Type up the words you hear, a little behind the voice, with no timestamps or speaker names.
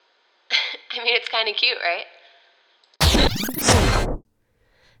I mean, it's kind of cute, right?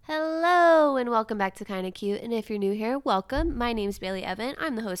 Hello, and welcome back to Kinda Cute. And if you're new here, welcome. My name's Bailey Evan.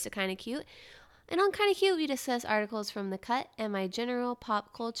 I'm the host of Kinda Cute. And on Kinda Cute, we discuss articles from The Cut and my general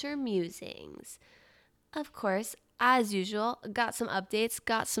pop culture musings. Of course, as usual, got some updates,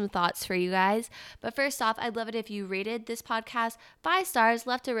 got some thoughts for you guys. But first off, I'd love it if you rated this podcast 5 stars,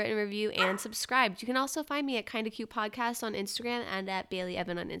 left a written review, and subscribed. You can also find me at Kinda Cute Podcast on Instagram and at Bailey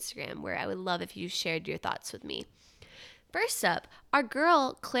Evan on Instagram, where I would love if you shared your thoughts with me. First up, our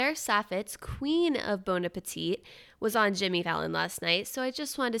girl Claire Saffitz, queen of Bon Appetit, was on Jimmy Fallon last night. So I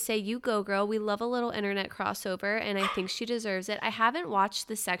just wanted to say, you go, girl. We love a little internet crossover, and I think she deserves it. I haven't watched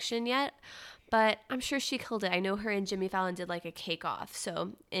the section yet, but I'm sure she killed it. I know her and Jimmy Fallon did like a cake off,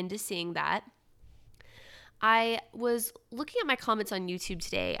 so into seeing that. I was looking at my comments on YouTube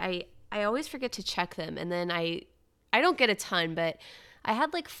today. I always forget to check them, and then I don't get a ton, but I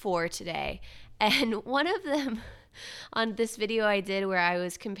had like 4 today, and one of them on this video I did where I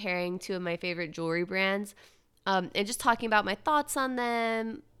was comparing 2 of my favorite jewelry brands and just talking about my thoughts on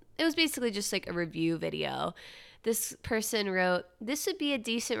them. It was basically just like a review video. This person wrote, "This would be a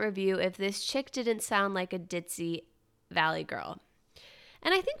decent review if this chick didn't sound like a ditzy Valley girl."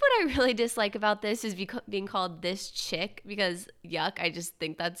 And I think what I really dislike about this is being called this chick, because yuck, I just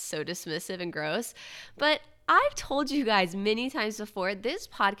think that's so dismissive and gross. But I've told you guys many times before, this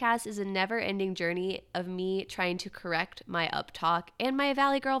podcast is a never-ending journey of me trying to correct my uptalk and my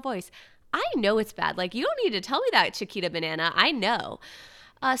Valley Girl voice. I know it's bad. Like, you don't need to tell me that, Chiquita Banana. I know.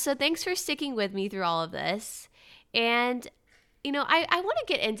 So thanks for sticking with me through all of this. And, you know, I want to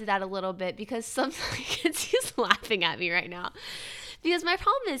get into that a little bit because sometimes he's laughing at me right now. Because my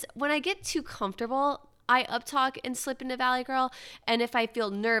problem is when I get too comfortable, I uptalk and slip into Valley Girl. And if I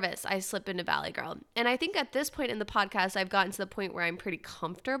feel nervous, I slip into Valley Girl. And I think at this point in the podcast, I've gotten to the point where I'm pretty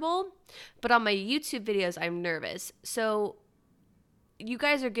comfortable. But on my YouTube videos, I'm nervous. So you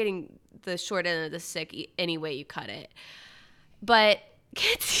guys are getting the short end of the stick any way you cut it. But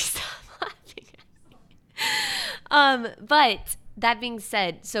can't you stop laughing at me? But that being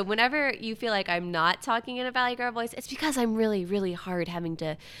said, so whenever you feel like I'm not talking in a Valley Girl voice, it's because I'm really, really hard having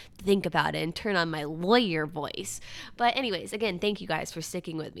to think about it and turn on my lawyer voice. But anyways, again, thank you guys for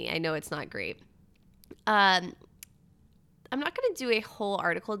sticking with me. I know it's not great. I'm not going to do a whole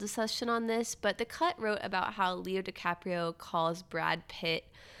article discussion on this, but The Cut wrote about how Leo DiCaprio calls Brad Pitt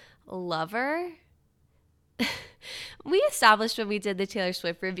lover. We established when we did the Taylor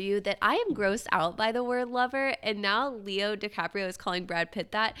Swift review that I am grossed out by the word lover, and now Leo DiCaprio is calling Brad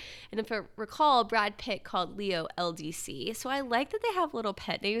Pitt that. And if I recall, Brad Pitt called Leo LDC. So I like that they have little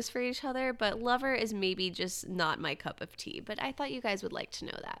pet names for each other, but lover is maybe just not my cup of tea. But I thought you guys would like to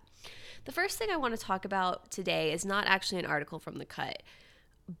know that. The first thing I want to talk about today is not actually an article from The Cut,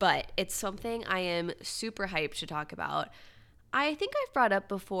 but it's something I am super hyped to talk about. I think I've brought up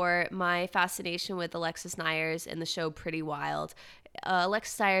before my fascination with Alexis Neiers and the show Pretty Wild.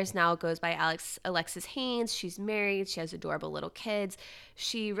 Alexis Neiers now goes by Alexis Haynes. She's married. She has adorable little kids.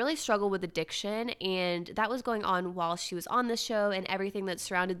 She really struggled with addiction, and that was going on while she was on the show, and everything that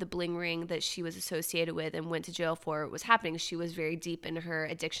surrounded the bling ring that she was associated with and went to jail for was happening. She was very deep in her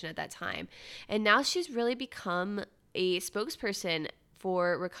addiction at that time. And now she's really become a spokesperson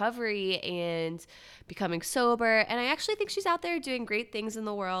for recovery and becoming sober. And I actually think she's out there doing great things in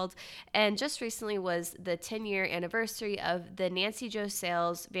the world. And just recently was the 10-year anniversary of the Nancy Jo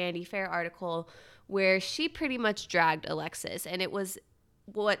Sales Vanity Fair article where she pretty much dragged Alexis. And it was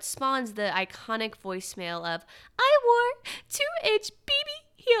what spawns the iconic voicemail of, "I wore 2-inch BB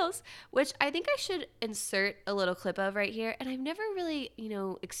heels," which I think I should insert a little clip of right here. And I've never really,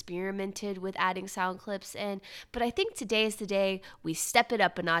 experimented with adding sound clips in, but I think today is the day we step it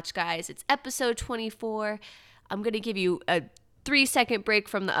up a notch, guys. It's episode 24. I'm going to give you a 3-second break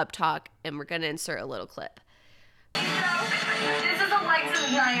from the uptalk, and we're going to insert a little clip. This is Alexis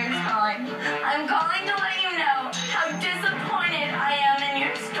Neiers calling. I'm calling to let you know how disappointed I am in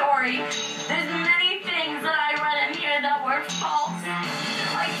your story. There's many things that I read in here that were false.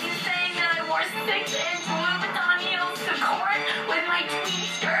 Like you saying that I wore 6-inch Louis Vuitton heels to court with my tweed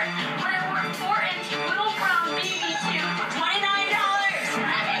skirt when I wore 4-inch Will Brown BB2 for $29.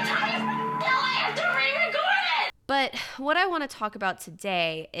 No, I have to re-record it! But what I want to talk about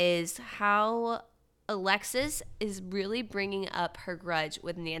today is how Alexis is really bringing up her grudge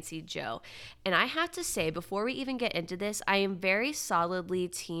with Nancy Jo. And I have to say, before we even get into this, I am very solidly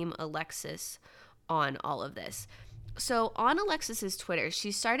team Alexis on all of this. So on Alexis's Twitter, she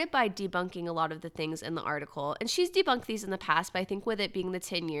started by debunking a lot of the things in the article. And she's debunked these in the past, but I think with it being the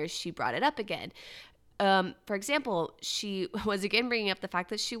 10 years, she brought it up again. For example, she was again bringing up the fact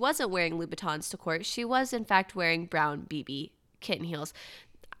that she wasn't wearing Louboutins to court. She was, in fact, wearing brown BB kitten heels.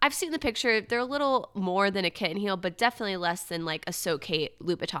 I've seen the picture. They're a little more than a kitten heel, but definitely less than like a So Kate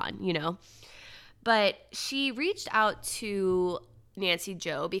Louboutin, you know? But she reached out to Nancy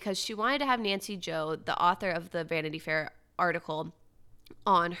Jo because she wanted to have Nancy Jo, the author of the Vanity Fair article,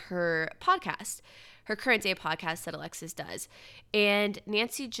 on her podcast, her current day podcast that Alexis does. And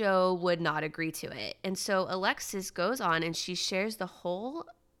Nancy Jo would not agree to it. And so Alexis goes on and she shares the whole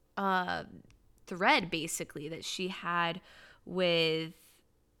thread basically that she had with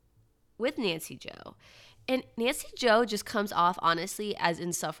Nancy Jo. And Nancy Jo just comes off, honestly, as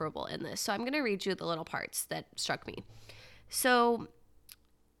insufferable in this. So I'm going to read you the little parts that struck me. So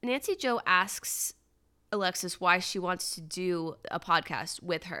Nancy Jo asks Alexis why she wants to do a podcast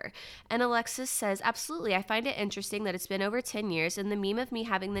with her. And Alexis says, absolutely, I find it interesting that it's been over 10 years and the meme of me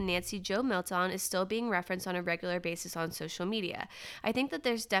having the Nancy Jo melt on is still being referenced on a regular basis on social media. I think that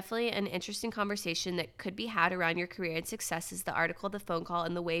there's definitely an interesting conversation that could be had around your career and successes, the article, the phone call,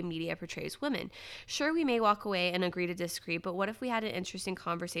 and the way media portrays women. Sure, we may walk away and agree to disagree, but what if we had an interesting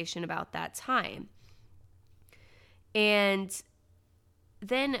conversation about that time? And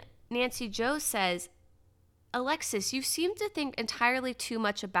then Nancy Jo says, Alexis, you seem to think entirely too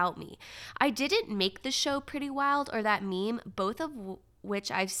much about me. I didn't make the show Pretty Wild or that meme, both of which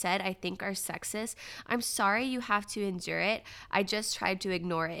I've said I think are sexist. I'm sorry you have to endure it. I just tried to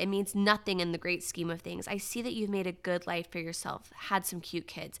ignore it. It means nothing in the great scheme of things. I see that you've made a good life for yourself, had some cute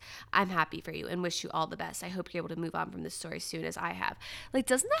kids. I'm happy for you and wish you all the best. I hope you're able to move on from this story soon as I have. Like,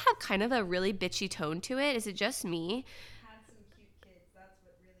 doesn't that have kind of a really bitchy tone to it? Is it just me? Had some cute kids. That's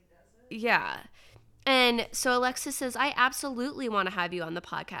what really does it. Yeah. And so Alexis says, I absolutely want to have you on the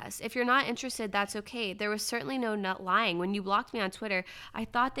podcast. If you're not interested, that's okay. There was certainly no nut lying. When you blocked me on Twitter, I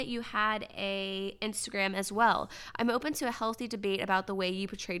thought that you had a Instagram as well. I'm open to a healthy debate about the way you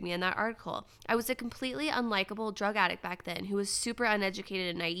portrayed me in that article. I was a completely unlikable drug addict back then who was super uneducated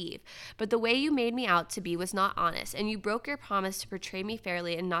and naive. But the way you made me out to be was not honest, and you broke your promise to portray me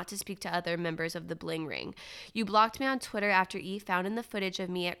fairly and not to speak to other members of the Bling Ring. You blocked me on Twitter after Eve found in the footage of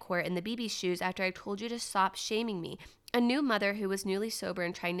me at court in the BB shoes after I told you to stop shaming me, a new mother who was newly sober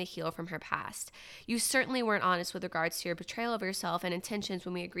and trying to heal from her past. You certainly weren't honest with regards to your portrayal of yourself and intentions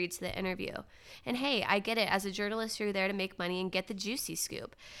when we agreed to the interview. And hey, I get it. As a journalist, you're there to make money and get the juicy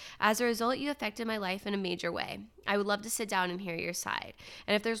scoop. As a result, you affected my life in a major way. I would love to sit down and hear your side.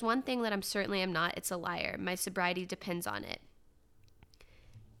 And if there's one thing that I'm certainly am not, it's a liar. My sobriety depends on it.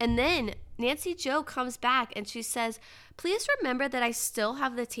 And then Nancy Jo comes back and she says, please remember that I still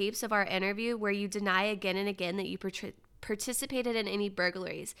have the tapes of our interview where you deny again and again that you participated in any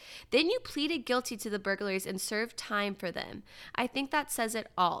burglaries. Then you pleaded guilty to the burglaries and served time for them. I think that says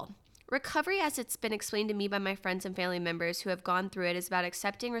it all. Recovery, as it's been explained to me by my friends and family members who have gone through it, is about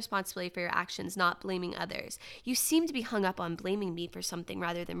accepting responsibility for your actions, not blaming others. You seem to be hung up on blaming me for something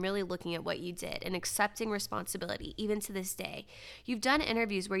rather than really looking at what you did and accepting responsibility, even to this day. You've done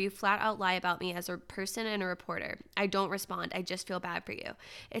interviews where you flat out lie about me as a person and a reporter. I don't respond. I just feel bad for you.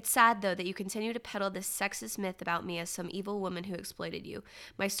 It's sad, though, that you continue to peddle this sexist myth about me as some evil woman who exploited you.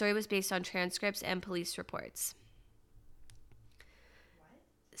 My story was based on transcripts and police reports.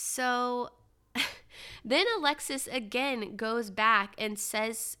 So then Alexis again goes back and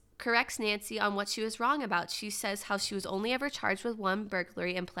corrects Nancy on what she was wrong about. She says how she was only ever charged with one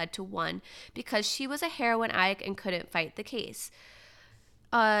burglary and pled to one because she was a heroin addict and couldn't fight the case.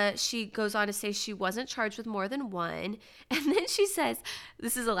 She goes on to say she wasn't charged with more than one. And then she says,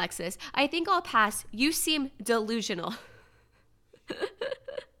 this is Alexis, I think I'll pass. You seem delusional.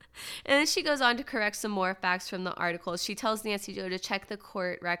 And then she goes on to correct some more facts from the article. She tells Nancy Jo to check the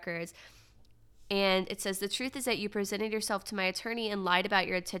court records. And it says, the truth is that you presented yourself to my attorney and lied about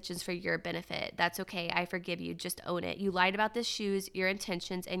your intentions for your benefit. That's okay. I forgive you. Just own it. You lied about the shoes, your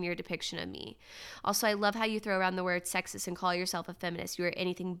intentions, and your depiction of me. Also, I love how you throw around the word sexist and call yourself a feminist. You are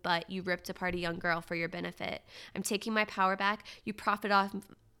anything but. You ripped apart a young girl for your benefit. I'm taking my power back. You profit off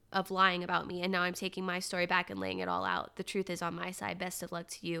of lying about me, and now I'm taking my story back and laying it all out. The truth is on my side. Best of luck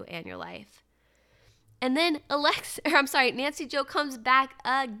to you and your life. And then Nancy Jo comes back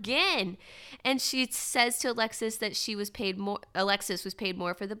again, and she says to Alexis that Alexis was paid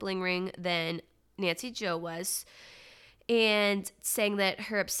more for the Bling Ring than Nancy Jo was, and saying that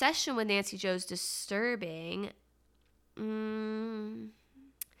her obsession with Nancy Jo's disturbing.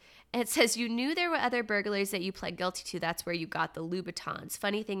 It says, you knew there were other burglaries that you pled guilty to. That's where you got the Louboutins.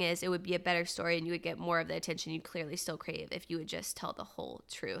 Funny thing is, it would be a better story and you would get more of the attention you clearly still crave if you would just tell the whole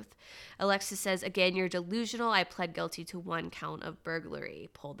truth. Alexis says, again, you're delusional. I pled guilty to one count of burglary.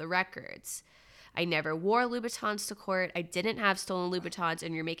 Pull the records. I never wore Louboutins to court. I didn't have stolen Louboutins,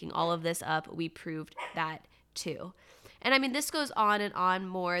 and you're making all of this up. We proved that too. And I mean, this goes on and on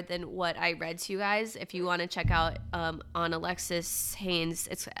more than what I read to you guys. If you want to check out on Alexis Haynes,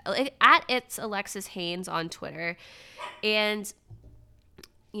 it's Alexis Haynes on Twitter. And,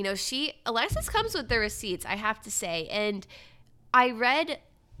 you know, Alexis comes with the receipts, I have to say. And I read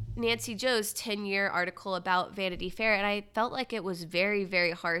Nancy Joe's 10-year article about Vanity Fair, and I felt like it was very,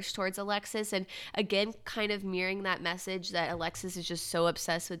 very harsh towards Alexis, and again, kind of mirroring that message that Alexis is just so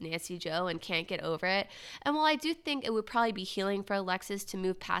obsessed with Nancy Joe and can't get over it. And while I do think it would probably be healing for Alexis to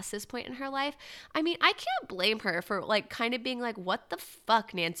move past this point in her life, I mean, I can't blame her for like kind of being like, what the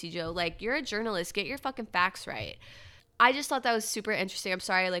fuck, Nancy Joe? Like, you're a journalist, get your fucking facts right. I just thought that was super interesting. I'm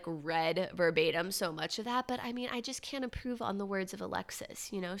sorry I like read verbatim so much of that, but I mean, I just can't improve on the words of Alexis.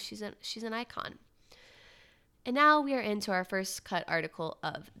 You know, she's an icon. And now we are into our first cut article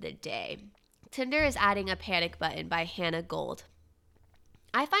of the day. Tinder is adding a panic button by Hannah Gold.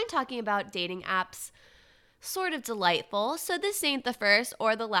 I find talking about dating apps sort of delightful, so this ain't the first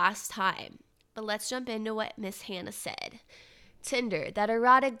or the last time. But let's jump into what Miss Hannah said. Tinder, that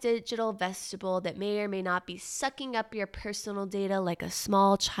erotic digital vegetable that may or may not be sucking up your personal data like a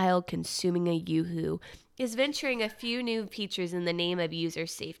small child consuming a yoo-hoo, is venturing a few new features in the name of user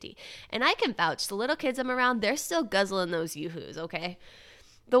safety. And I can vouch, the little kids I'm around, they're still guzzling those yoo-hoos, okay?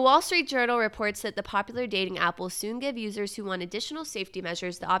 The Wall Street Journal reports that the popular dating app will soon give users who want additional safety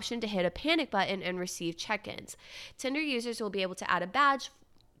measures the option to hit a panic button and receive check-ins. Tinder users will be able to add a badge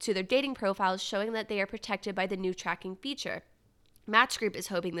to their dating profiles showing that they are protected by the new tracking feature. Match Group is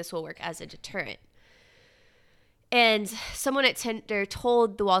hoping this will work as a deterrent. And someone at Tinder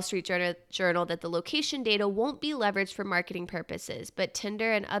told the Wall Street Journal that the location data won't be leveraged for marketing purposes, but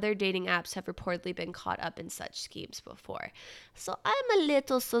Tinder and other dating apps have reportedly been caught up in such schemes before. So I'm a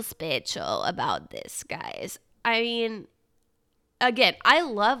little suspicious about this, guys. I mean, again, I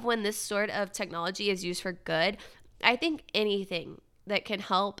love when this sort of technology is used for good. I think anything that can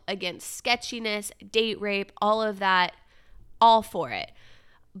help against sketchiness, date rape, all of that, all for it.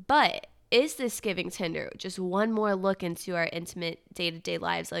 But is this giving Tinder just one more look into our intimate day-to-day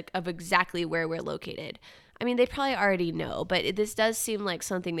lives, like of exactly where we're located? I mean, they probably already know, but this does seem like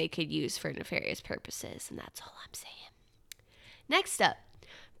something they could use for nefarious purposes, and that's all I'm saying. Next up,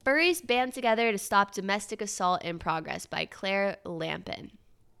 furries band together to stop domestic assault in progress by Claire Lampin.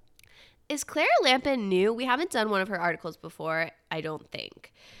 Is Claire Lampin new? We haven't done one of her articles before, I don't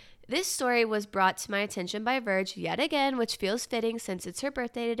think. This story was brought to my attention by Verge yet again, which feels fitting since it's her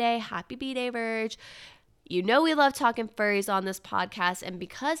birthday today. Happy B-Day, Verge. You know we love talking furries on this podcast, and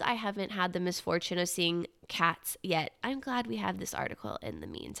because I haven't had the misfortune of seeing cats yet, I'm glad we have this article in the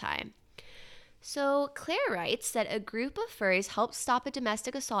meantime. So Claire writes that a group of furries helped stop a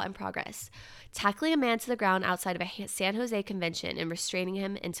domestic assault in progress, tackling a man to the ground outside of a San Jose convention and restraining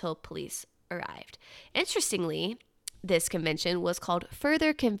him until police arrived. Interestingly, this convention was called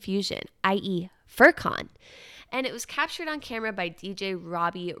Further Confusion, i.e. FurCon, and it was captured on camera by DJ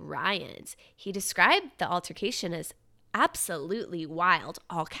Robbie Ryans. He described the altercation as absolutely wild,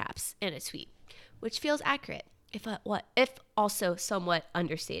 all caps, in a tweet, which feels accurate, if also somewhat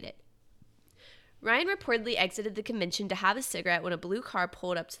understated. Ryan reportedly exited the convention to have a cigarette when a blue car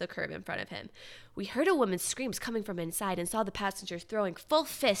pulled up to the curb in front of him. We heard a woman's screams coming from inside and saw the passengers throwing full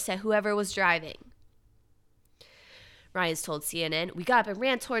fists at whoever was driving. Ryans told CNN, "We got up and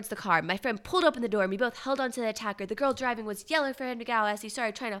ran towards the car. My friend pulled open the door and we both held onto the attacker. The girl driving was yelling for him to go as he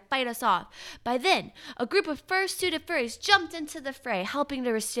started trying to fight us off. By then, a group of fur-suited furries jumped into the fray, helping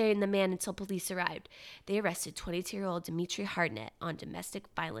to restrain the man until police arrived. They arrested 22-year-old Dimitri Hardnett on domestic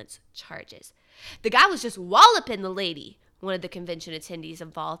violence charges. The guy was just walloping the lady," one of the convention attendees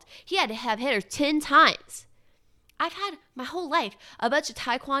involved. "He had to have hit her 10 times. I've had my whole life a bunch of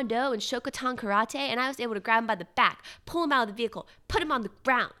taekwondo and shokotan karate, and I was able to grab him by the back, pull him out of the vehicle, put him on the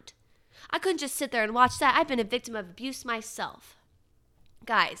ground. I couldn't just sit there and watch that. I've been a victim of abuse myself."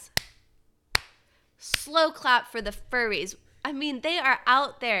 Guys, slow clap for the furries. I mean, they are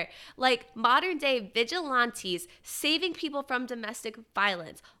out there like modern day vigilantes saving people from domestic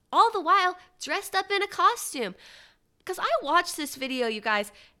violence, all the while dressed up in a costume. Because I watched this video, you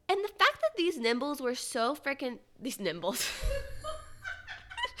guys, and the fact that these nimbles were so freaking... These nimbles.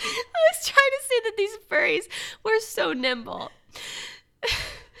 I was trying to say that these furries were so nimble.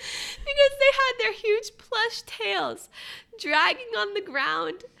 Because they had their huge plush tails dragging on the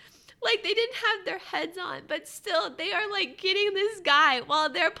ground. Like they didn't have their heads on, but still they are like getting this guy while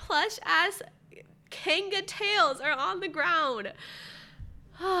their plush ass kanga tails are on the ground.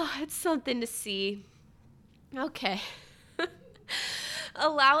 Oh, it's something to see. Okay.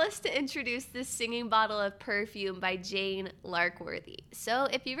 Allow us to introduce this singing bottle of perfume by Jane Larkworthy. So,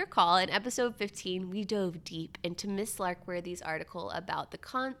 if you recall, in episode 15, we dove deep into Miss Larkworthy's article about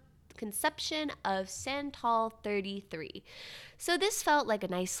the conception of Santal 33. So, this felt like a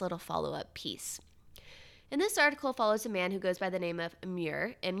nice little follow-up piece. And this article follows a man who goes by the name of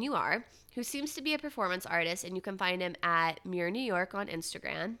Muir, M-U-R, who seems to be a performance artist, and you can find him at Muir New York on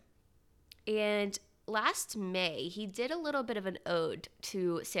Instagram. And last May, he did a little bit of an ode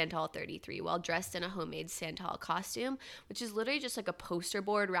to Santal 33 while dressed in a homemade Santal costume, which is literally just like a poster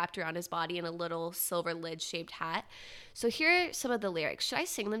board wrapped around his body in a little silver lid-shaped hat. So here are some of the lyrics. Should I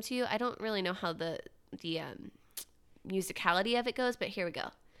sing them to you? I don't really know how the musicality of it goes, but here we go.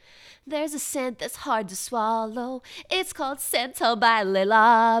 There's a scent that's hard to swallow. It's called Santal by Le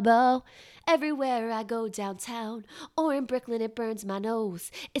Labo. Everywhere I go downtown or in Brooklyn, it burns my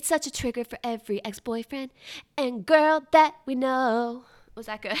nose. It's such a trigger for every ex-boyfriend and girl that we know. Was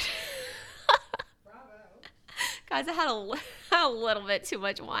that good? Bravo. Guys, I had a little bit too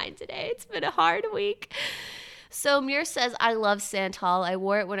much wine today. It's been a hard week. So Muir says, I love Santal. I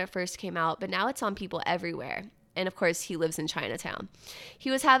wore it when it first came out, but now it's on people everywhere. And of course, he lives in Chinatown. He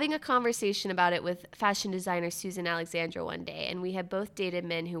was having a conversation about it with fashion designer Susan Alexandra one day, and we had both dated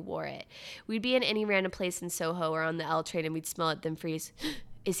men who wore it. We'd be in any random place in Soho or on the L train, and we'd smell it, then freeze.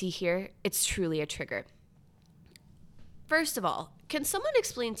 Is he here? It's truly a trigger. First of all, can someone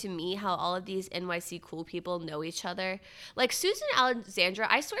explain to me how all of these NYC cool people know each other? Like Susan Alexandra,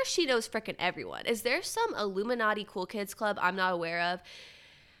 I swear she knows frickin' everyone. Is there some Illuminati cool kids club I'm not aware of?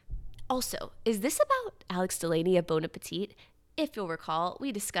 Also, is this about Alex Delaney of Bon Appetit? If you'll recall,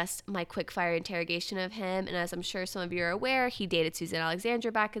 we discussed my quickfire interrogation of him, and as I'm sure some of you are aware, he dated Susan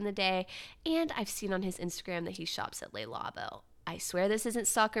Alexandra back in the day, and I've seen on his Instagram that he shops at Le Labo. I swear this isn't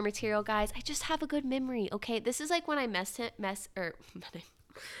stalker material, guys. I just have a good memory, okay? This is like when I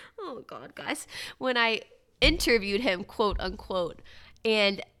oh God, guys. When I interviewed him, quote unquote,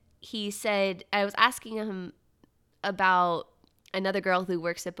 and he said, I was asking him about another girl who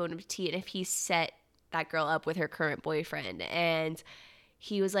works at Bon Appetit, and if he set that girl up with her current boyfriend. And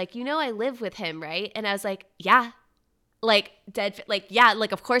he was like, I live with him, right? And I was like, yeah. Like, yeah,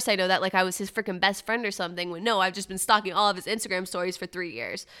 like, of course I know that. Like, I was his freaking best friend or something. When no, I've just been stalking all of his Instagram stories for 3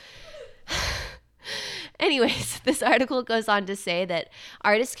 years. Anyways, this article goes on to say that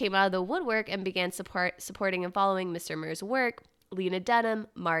artists came out of the woodwork and began supporting and following Mr. Muir's work. Lena Dunham,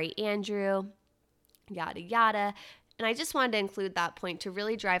 Mari Andrew, yada, yada. And I just wanted to include that point to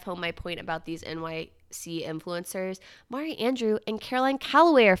really drive home my point about these NYC influencers. Mari Andrew and Caroline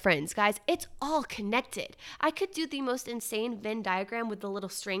Calloway are friends, guys. It's all connected. I could do the most insane Venn diagram with the little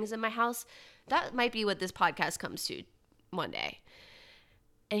strings in my house. That might be what this podcast comes to one day.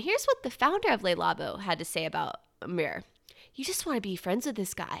 And here's what the founder of Le Labo had to say about Muir. You just want to be friends with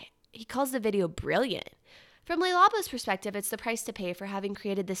this guy. He calls the video brilliant. From Le Labo's perspective, it's the price to pay for having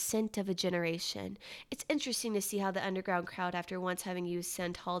created the scent of a generation. It's interesting to see how the underground crowd, after once having used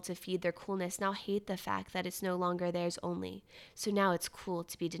Santal to feed their coolness, now hate the fact that it's no longer theirs only. So now it's cool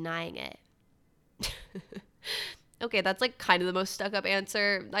to be denying it. Okay, that's like kind of the most stuck-up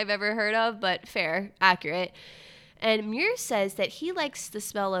answer I've ever heard of, but fair, accurate. And Muir says that he likes the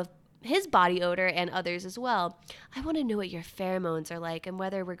smell of his body odor and others as well. I want to know what your pheromones are like and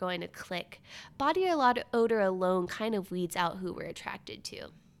whether we're going to click. Body odor alone kind of weeds out who we're attracted to.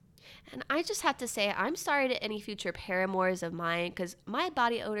 And I just have to say, I'm sorry to any future paramours of mine, because my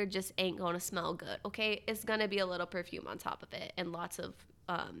body odor just ain't going to smell good, okay? It's going to be a little perfume on top of it and lots of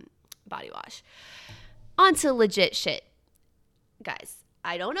body wash. On to legit shit. Guys,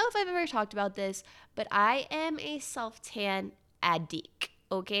 I don't know if I've ever talked about this, but I am a self-tan addict.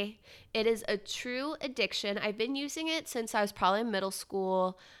 Okay, it is a true addiction. I've been using it since I was probably in middle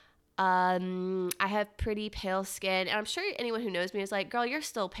school. I have pretty pale skin, and I'm sure anyone who knows me is like, girl, you're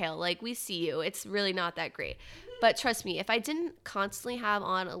still pale. Like, we see you. It's really not that great. But trust me, if I didn't constantly have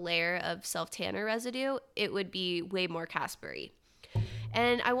on a layer of self-tanner residue, it would be way more Casper-y.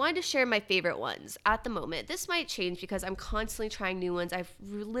 And I wanted to share my favorite ones at the moment. This might change because I'm constantly trying new ones. I've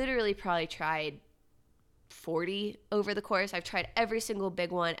literally probably tried 40 over the course. I've tried every single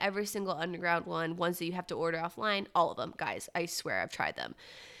big one, every single underground one, ones that you have to order offline, all of them, guys. I swear I've tried them.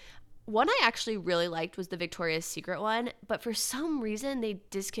 One I actually really liked was the Victoria's Secret one, but for some reason they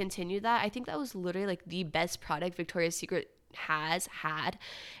discontinued that. I think that was literally like the best product Victoria's Secret has had,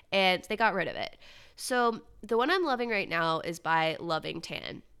 and they got rid of it. So the one I'm loving right now is by Loving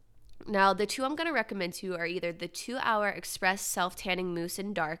Tan. Now, the two I'm going to recommend to you are either the 2-Hour Express Self-Tanning Mousse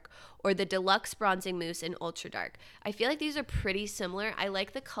in Dark or the Deluxe Bronzing Mousse in Ultra Dark. I feel like these are pretty similar. I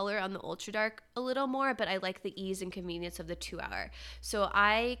like the color on the Ultra Dark a little more, but I like the ease and convenience of the 2-Hour. So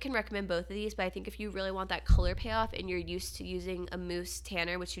I can recommend both of these, but I think if you really want that color payoff and you're used to using a mousse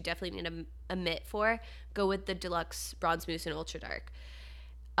tanner, which you definitely need a mitt for, go with the Deluxe Bronze Mousse in Ultra Dark.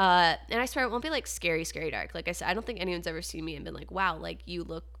 And I swear it won't be like scary dark. Like I said, I don't think anyone's ever seen me and been like, wow, like you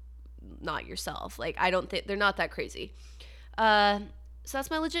look not yourself. Like I don't think they're not that crazy. So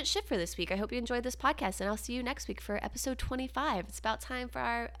that's my legit shit for this week. I hope you enjoyed this podcast, and I'll see you next week for episode 25. It's about time for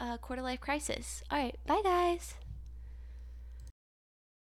our quarter life crisis. All right, bye guys.